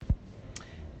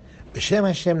B'Shem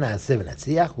Hashem Na'aseh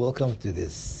V'Natzliach. Welcome to the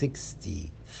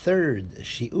 63rd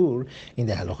Shi'ur in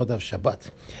the Hilchot of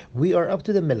Shabbat. We are up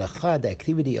to the melacha, the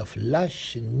activity of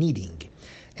lush kneading.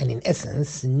 And in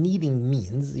essence, kneading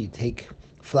means you take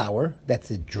flour,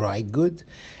 that's a dry good,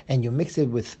 and you mix it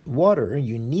with water,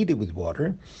 you knead it with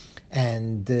water,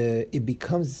 and it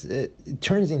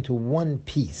turns into one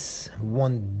piece,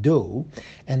 one dough,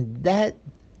 and that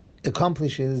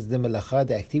accomplishes the melacha,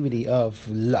 the activity of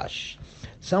lush.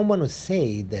 Someone would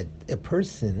say that a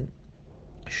person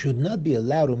should not be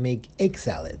allowed to make egg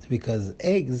salad because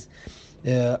eggs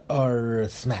are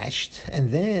smashed, and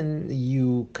then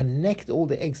you connect all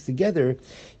the eggs together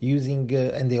using,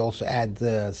 and they also add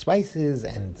spices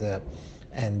and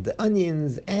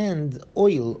onions and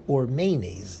oil or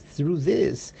mayonnaise. Through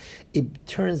this, it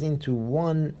turns into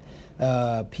one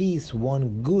piece,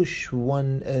 one gush,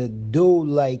 one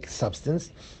dough-like substance,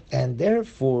 and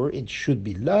therefore it should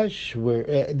be lush.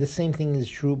 Where the same thing is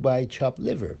true by chopped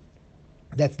liver.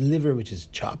 That's liver which is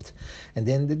chopped, and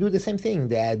then they do the same thing.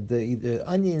 They add either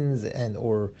onions and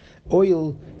or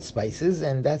oil, spices,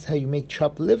 and that's how you make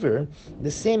chopped liver. The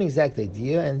same exact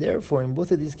idea, and therefore in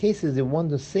both of these cases they want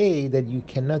to say that you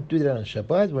cannot do that on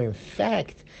Shabbat, where in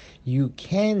fact you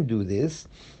can do this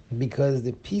because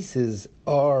the pieces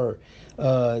are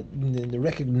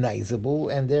recognizable,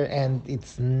 and it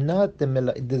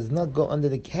does not go under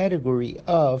the category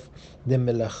of the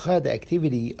melacha, the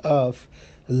activity of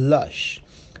lush.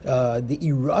 The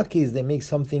Iraqis, they make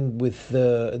something with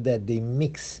that they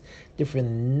mix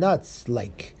different nuts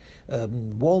like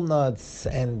walnuts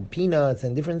and peanuts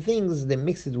and different things. They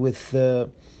mix it with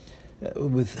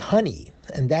honey,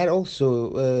 and that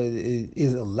also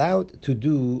is allowed to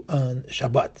do on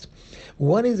Shabbat.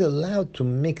 One is allowed to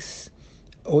mix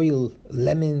oil,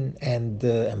 lemon, and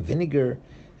vinegar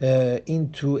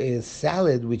into a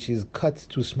salad which is cut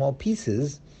to small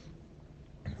pieces,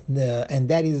 and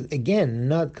that is again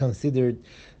not considered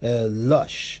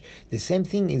lush. The same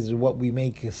thing is what we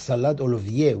make salad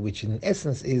olivier, which in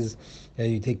essence is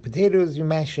you take potatoes, you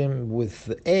mash them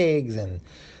with eggs and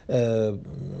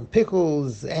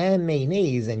pickles and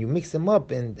mayonnaise, and you mix them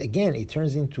up, and again it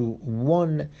turns into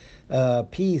one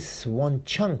piece, one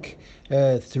chunk.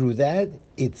 Through that,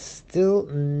 it's still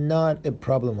not a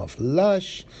problem of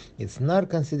lush. It's not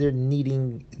considered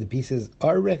kneading. The pieces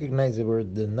are recognizable.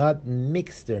 They're not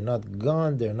mixed. They're not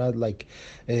gone. They're not like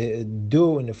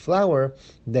dough in a flour,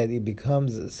 that it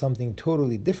becomes something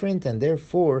totally different, and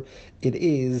therefore it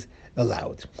is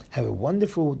allowed. Have a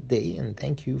wonderful day, and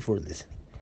thank you for listening.